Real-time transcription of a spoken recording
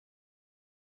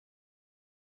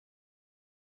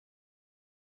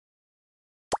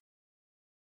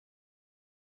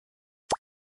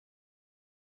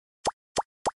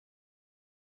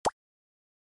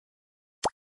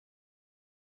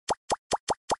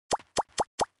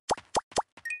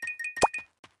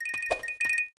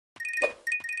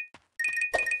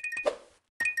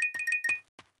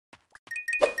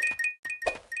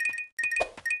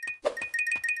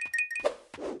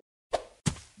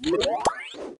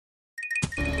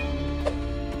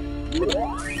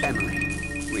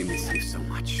Emily, we miss you so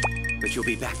much. But you'll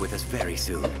be back with us very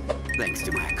soon. Thanks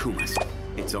to my Akumas.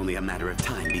 It's only a matter of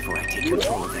time before I take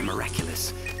control of their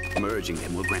Miraculous. Merging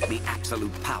them will grant me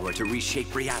absolute power to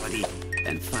reshape reality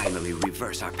and finally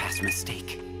reverse our past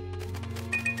mistake.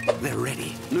 They're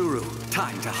ready. Nuru,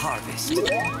 time to harvest.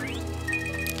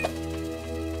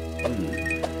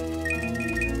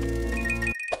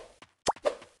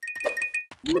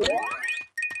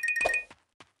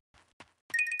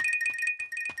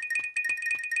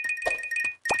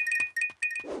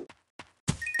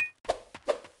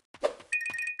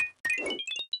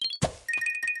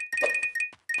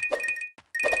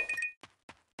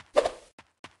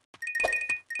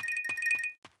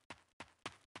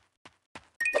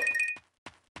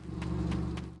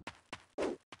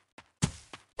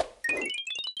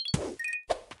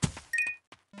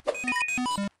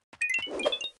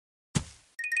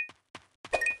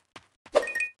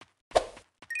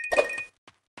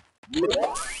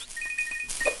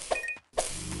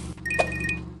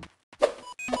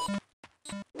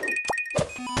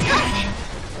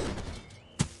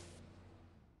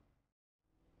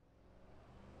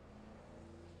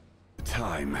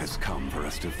 Time has come for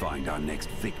us to find our next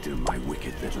victim, my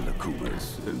wicked little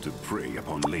Akumas, and to prey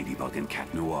upon Ladybug and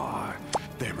Cat Noir.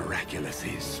 Their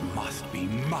Miraculouses must be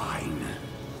mine.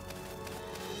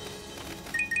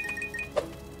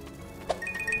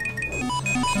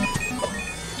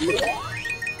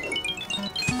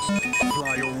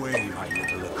 Fly away, my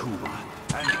little Akuma,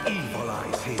 and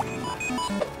evilize him.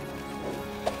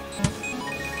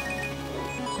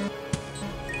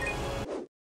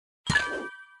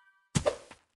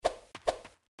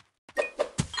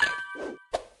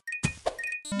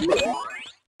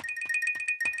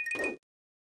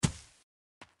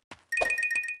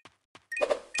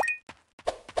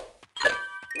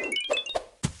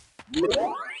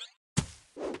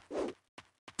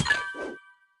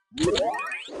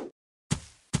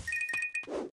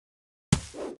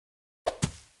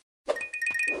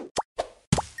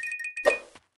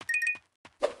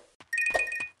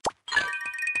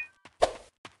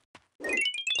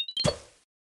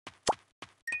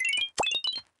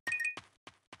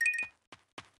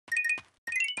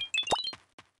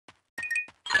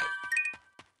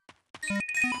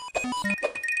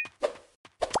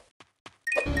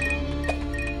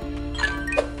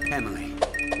 Emily,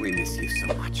 we miss you so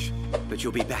much. But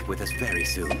you'll be back with us very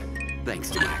soon. Thanks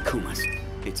to my Akumas.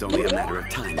 It's only a matter of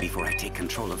time before I take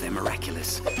control of their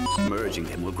Miraculous. Merging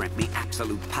them will grant me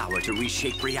absolute power to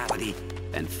reshape reality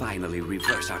and finally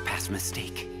reverse our past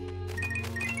mistake.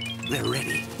 They're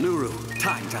ready. Nuru,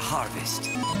 time to harvest.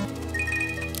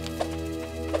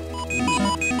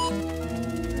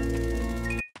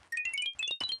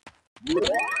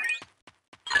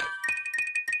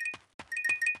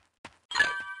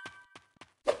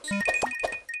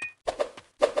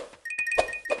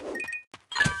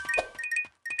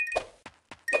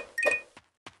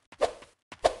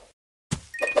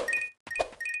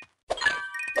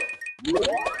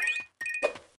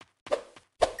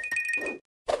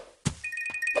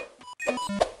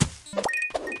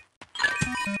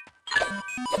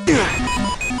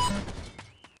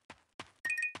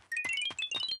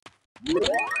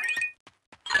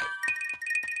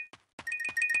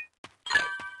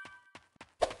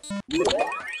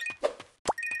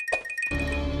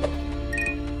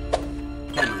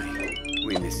 Emily,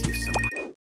 we miss you so much.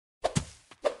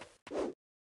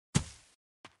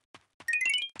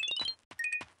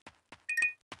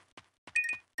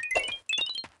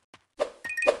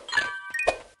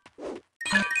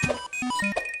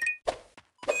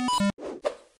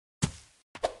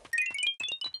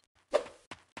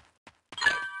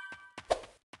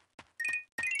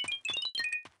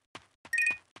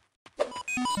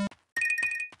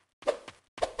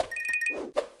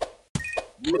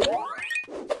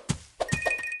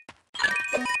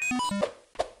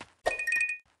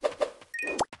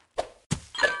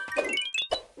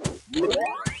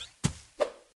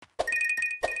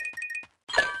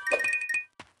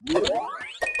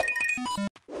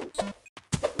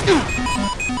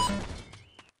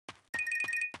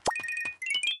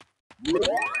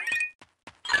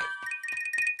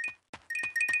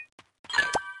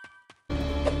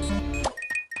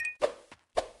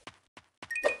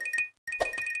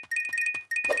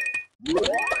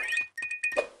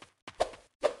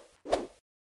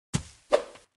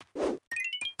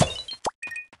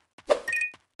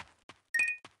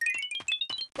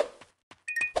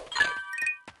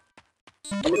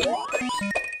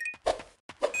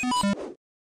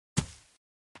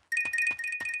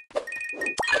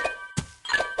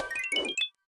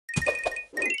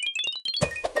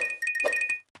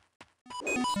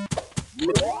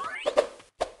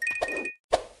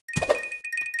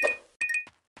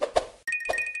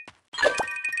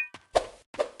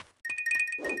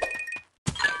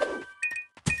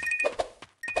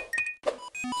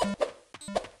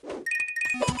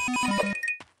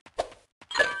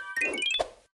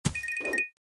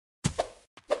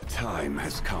 Time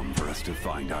has come for us to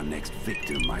find our next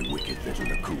victim, my wicked little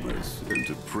Akumas, and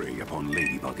to prey upon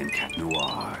Ladybug and Cat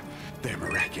Noir. Their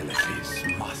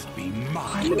miraculouses must be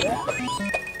mine!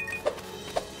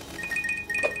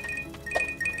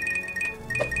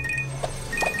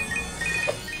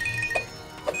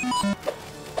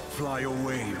 Fly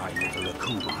away, my little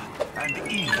Akuma, and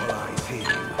evilize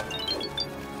him!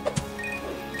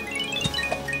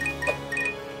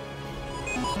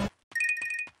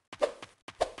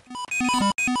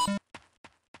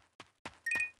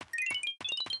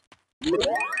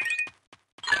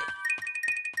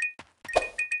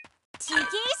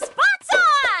 Tiki spots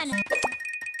on!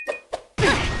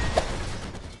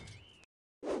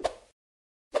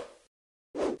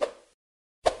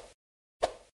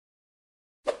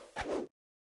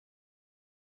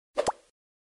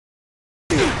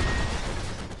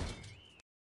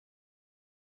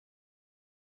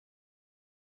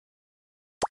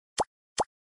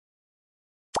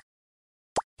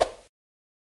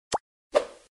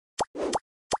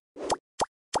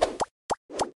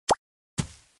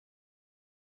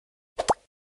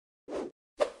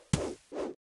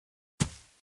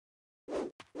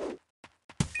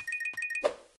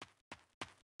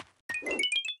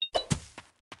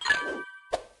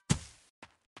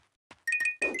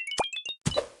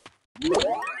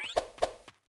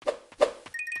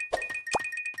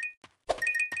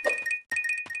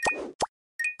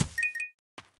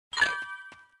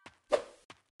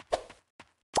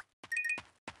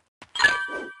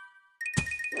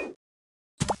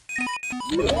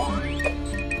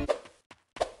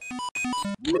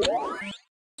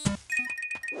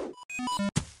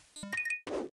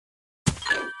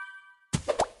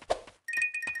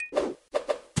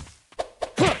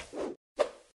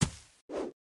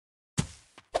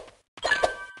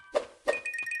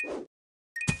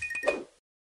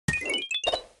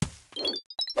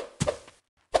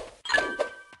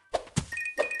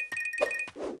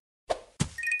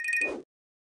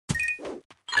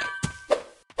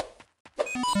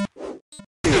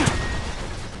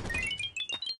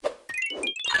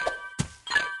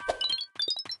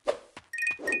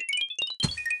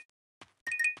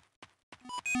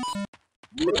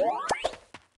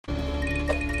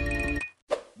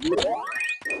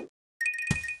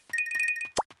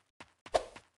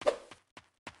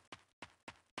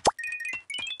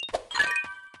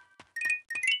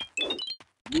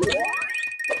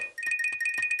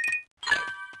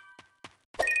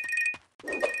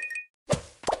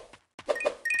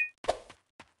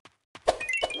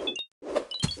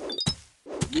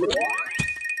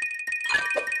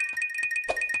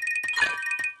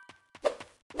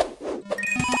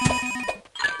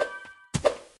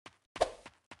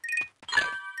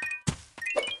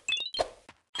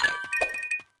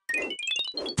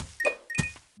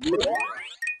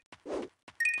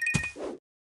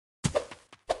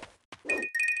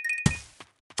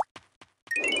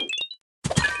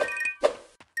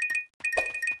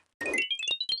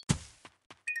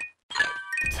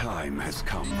 Time has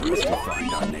come for us to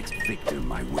find our next victim,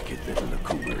 my wicked little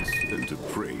Akumas, and to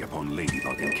prey upon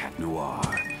Ladybug and Cat Noir.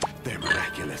 Their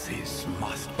miraculouses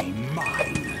must be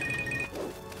mine!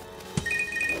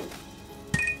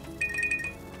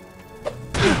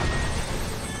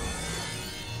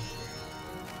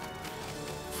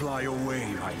 Fly away,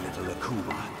 my little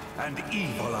Akuma, and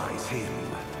evilize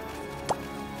him!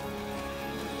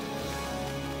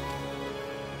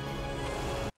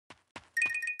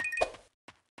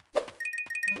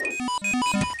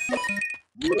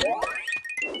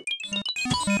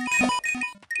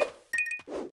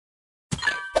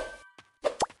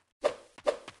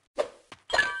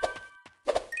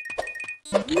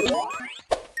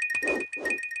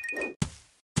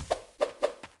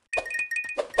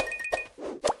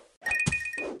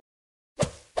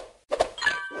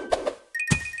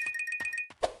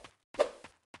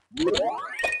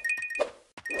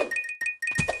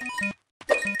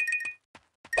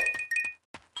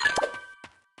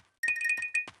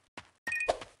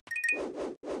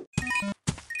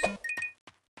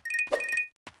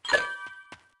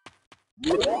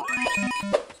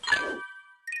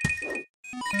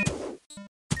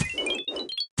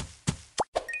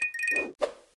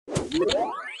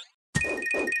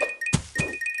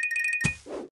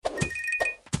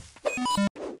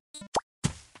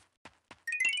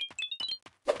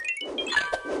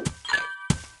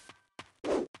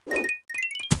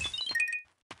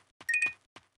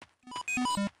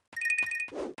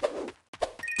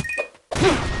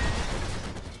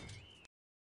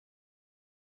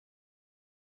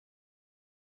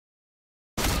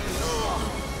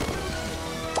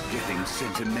 Getting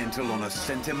sentimental on a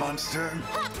sentimonster?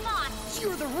 Hot Moth!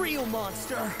 You're the real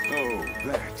monster. Oh,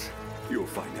 that. You'll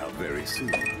find out very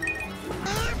soon. We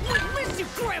miss you,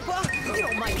 Grandpa! You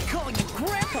don't mind me calling you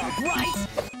Grandpa,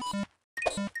 right?